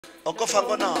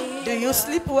Do you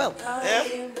sleep well?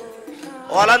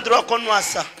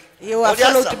 You are Oliasa,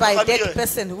 followed by a dead family.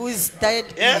 person who is dead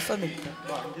in Yeah. your family.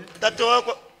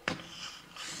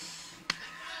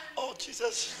 Oh,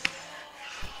 Jesus.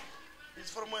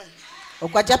 It's from where?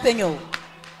 Okwachapenyo.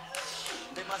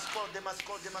 They must call, they must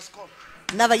call, they must call.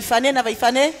 Navaifane,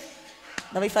 navaifane.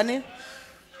 Navaifane.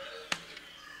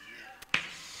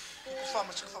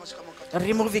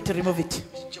 Remove it, remove it.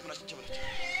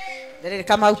 Let it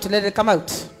come out, let it come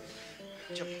out.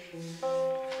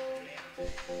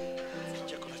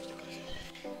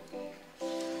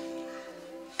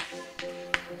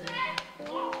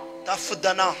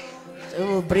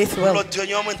 Oh, breathe well.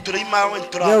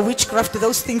 Your witchcraft,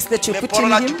 those things that you put in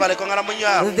him,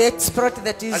 that spirit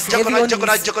that is heavy on him,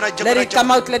 let it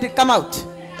come out, let it come out.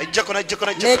 Let it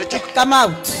come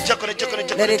out.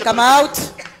 Let it come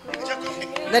out.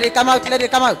 Let it come out, let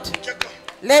it come out.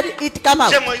 Let it come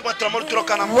out.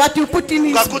 What you put in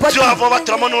his body,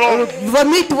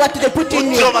 vomit what they put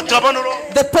in you.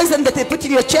 The poison that they put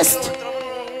in your chest.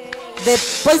 The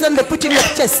poison they put in your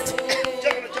chest.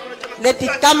 Let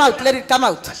it come out, let it come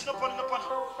out.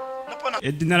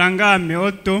 Edinaranga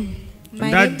meoto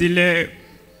ndadile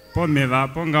pomeva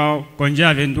ponga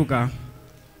konja venduka.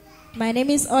 My name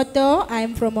is Otto.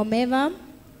 I'm from Omeva.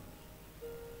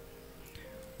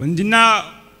 Undina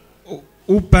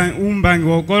umbangi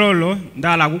wokololo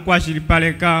ndala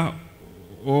kukwashilipaleka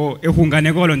o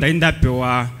ehunganekolo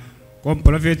ndaindapewa kwa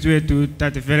profeti wetu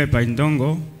Tate Felepa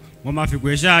Indongo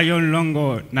ngomafikwesha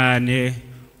yonlongo na ne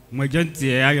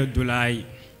mwejontie ayo Julai.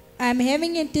 I'm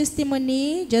having a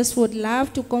testimony. Just would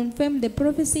love to confirm the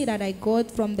prophecy that I got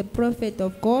from the prophet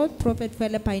of God, Prophet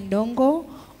Felepa Indongo,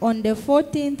 on the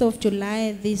 14th of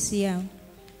July this year.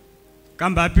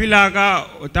 Kamba pilaka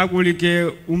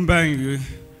otakulike umbangi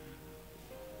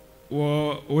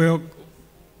wo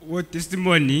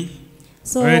testimony.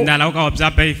 So,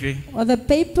 the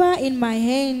paper in my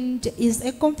hand is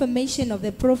a confirmation of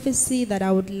the prophecy that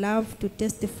I would love to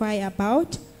testify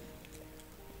about.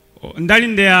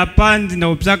 Ndalinde apa ndina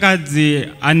upsakazi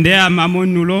andea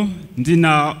mamonulo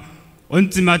ndina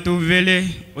ontima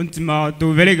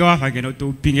tuvele gawa fageno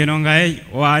tu pingeno ngai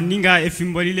wa ninga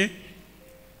efimbolile.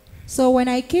 So when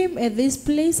I came at this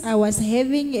place, I was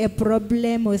having a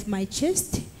problem with my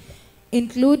chest,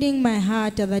 including my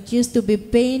heart that used to be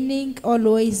paining,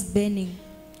 always burning.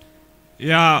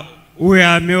 Ya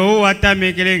uya meo wata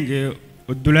mekelenge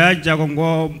udula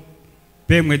jagongo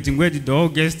pe mwezi do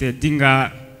August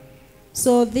dinga.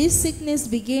 So this sickness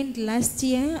began last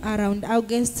year around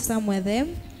August somewhere there.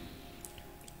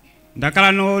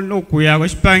 Ndakala no kuya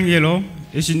goshipangelo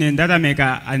eshine ndata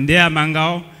meka andea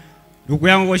mangao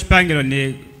ukuya goshipangelo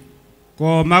ne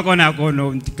ko makona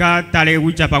kono ntika tale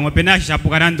kuchapa ngopena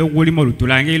shapukana ndo kulimo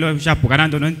lutulange ilo shapukana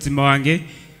ndo ntima wange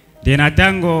dena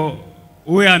tango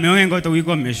uya meongo to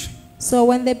wikomesho. So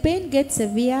when the pain gets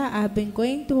severe, I've been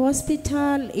going to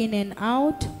hospital in and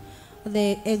out.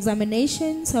 The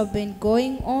examinations have been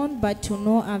going on, but to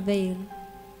no avail.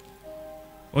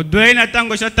 Odoina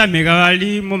tango shata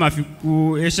megawali mo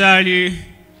mafiku eshali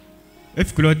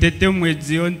efikulotete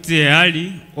mwezi onti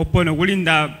ali opono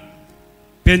kulinda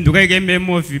penduka igembe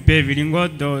mofi pe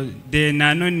vilingodo de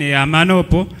nanone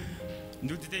amanopo.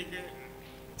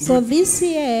 So this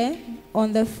year,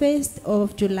 on the 1st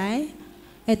of July,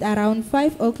 at around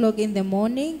 5 o'clock in the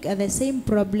morning, the same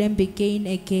problem began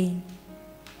again.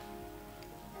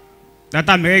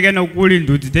 Tata mege no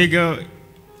kulindu titeke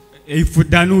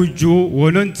ifudanu ju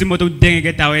wonon timoto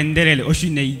dengeke tawendelele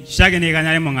oshine shagene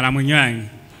ganale mongala munyangi.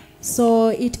 So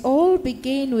it all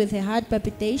began with a heart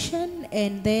palpitation,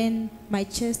 and then my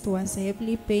chest was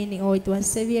heavily paining, or it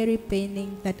was severely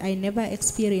paining that I never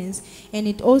experienced, and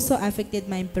it also affected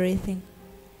my breathing.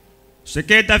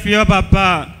 Seketa fio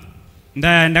papa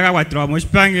ndaka kwatro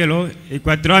moshpangelo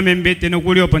ikwatro membete no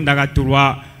kulio pondaka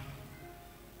turwa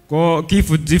ko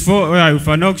kifuzifo oya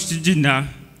ufano oxygena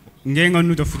ngengo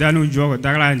nuto fudanu jogo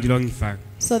takala ndilongifa.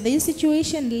 So this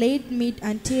situation led me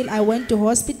until I went to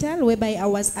hospital, whereby I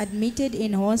was admitted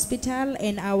in hospital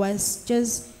and I was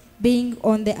just being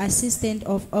on the assistant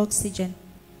of oxygen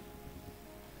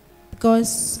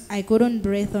because I couldn't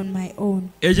breathe on my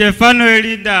own. Eje fano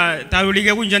elida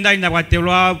tarulike kunjanda ina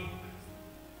kwatelwa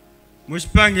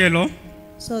mushpangelo.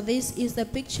 So this is the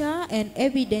picture and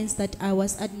evidence that I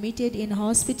was admitted in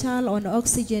hospital on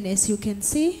oxygen, as you can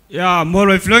see. Ya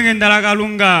molo iflonge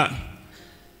ndalakalunga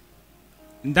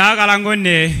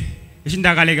ndakalangone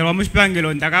ishindakalekelwa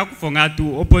mushpangelo ndakakufonga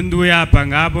tu opondu yapa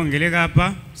ngapo ngeleka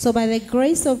apa. So by the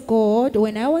grace of God,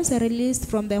 when I was released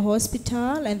from the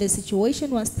hospital and the situation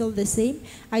was still the same,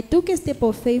 I took a step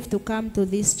of faith to come to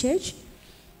this church.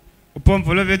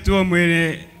 upomfolo vetu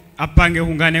mwene apange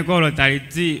hungane kolo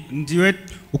taliti ndiwe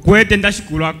ukwete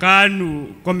ndashikulwa kanu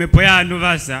komepo yanu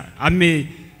vasa ame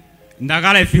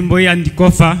ndakala ifimbo ya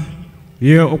ndikofa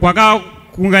yo ukwaka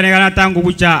kunganekana tangu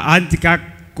kucha antika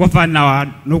kofa nawa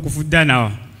nokufuda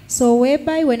nawa. So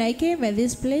whereby when I came at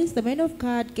this place, the man of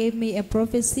God gave me a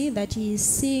prophecy that he is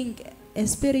seeing a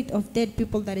spirit of dead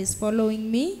people that is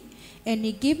following me, and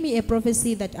he gave me a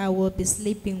prophecy that I will be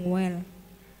sleeping well.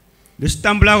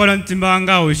 Distambula ko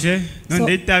ntimbanga ushe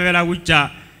nditavela kucha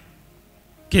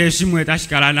keshimwe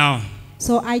tashikala nawa.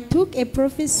 So I took a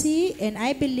prophecy and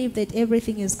I believe that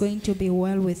everything is going to be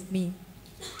well with me.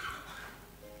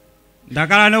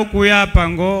 Ndakala no kuya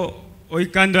pango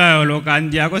oikando ayolo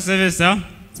kandi ako sevesa.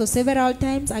 So several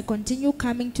times I continue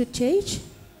coming to church.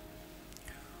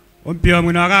 Ompio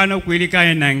munaka no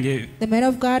kuilika nange. The men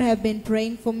of God have been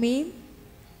praying for me.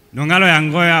 Nongalo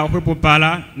yangoya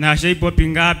okupopala na sheipo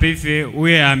pinga pefe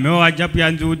uye ameo ajapu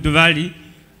yanzu duvali.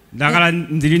 Ndakala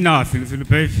ndilina wa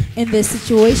Filipe. In the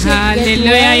situation,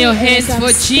 hallelujah, your hands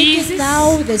for Jesus.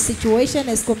 Now the situation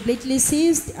is completely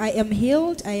ceased. I am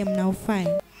healed. I am now fine.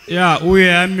 Yeah,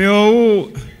 uye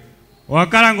ameo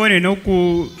wakala ngone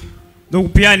noku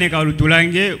piane ka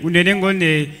lutulange unene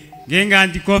ngone genga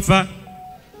antikofa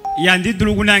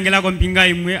yandidulu kunangela ko mpinga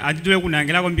imwe adidule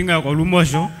kunangela ko mpinga ko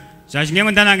lumosho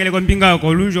sashingengo ndanangele ko mpinga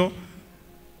ko lunjo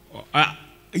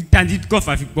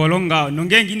itandikofa fikolonga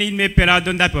nongengi ne imepera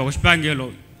donda pe ko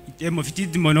spangelo emo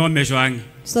fitidi mono mesho ange.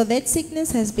 So that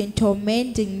sickness has been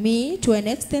tormenting me to an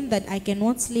extent that I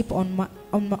cannot sleep on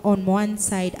one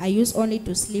side. I used only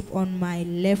to sleep on my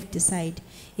left side.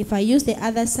 If I use the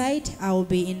other side, I will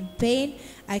be in pain.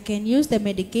 I can use the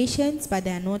medications, but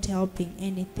they are not helping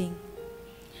anything.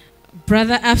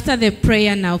 Brother, after the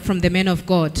prayer now from the man of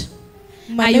God,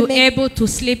 are you able to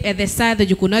sleep at the side that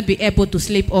you could not be able to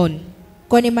sleep on?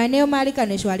 Koni maneo mali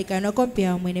kaneshwa alikano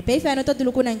kompia mwene. Pe ifa anoto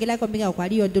dulukunangela kompinga kwa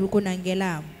liyo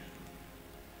dulukunangela.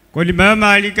 Koni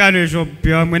mali kaneshwa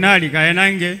pia mwene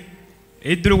alikaenange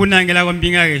idulukunangela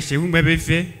kompinga keshe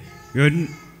umbebefe yo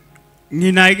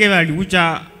nina ike bali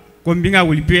kucha kompinga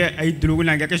ulipie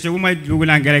idulukunangela keshe uma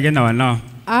idulukunangela kena wana.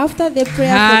 After the prayer,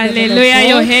 hallelujah,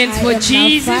 your hands for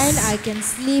Jesus. Fine. I can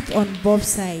sleep on both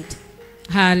sides.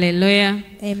 Hallelujah.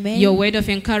 Amen. Your word of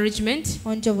encouragement.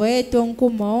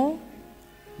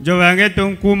 Jovange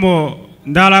tonkumo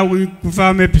ndala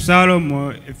kufame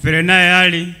pisalomo ferena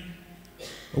yali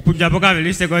okujapoka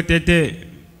velise kotete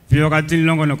vyokatin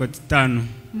longo nokotitano.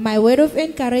 My word of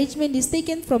encouragement is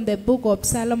taken from the book of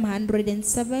Psalm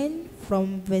 107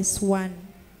 from verse 1.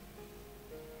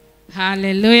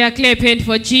 Hallelujah. Clap hand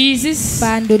for Jesus.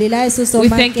 We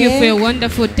thank you for your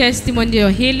wonderful testimony,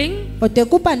 your healing. Let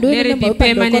it be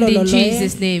permanent in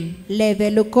Jesus' name.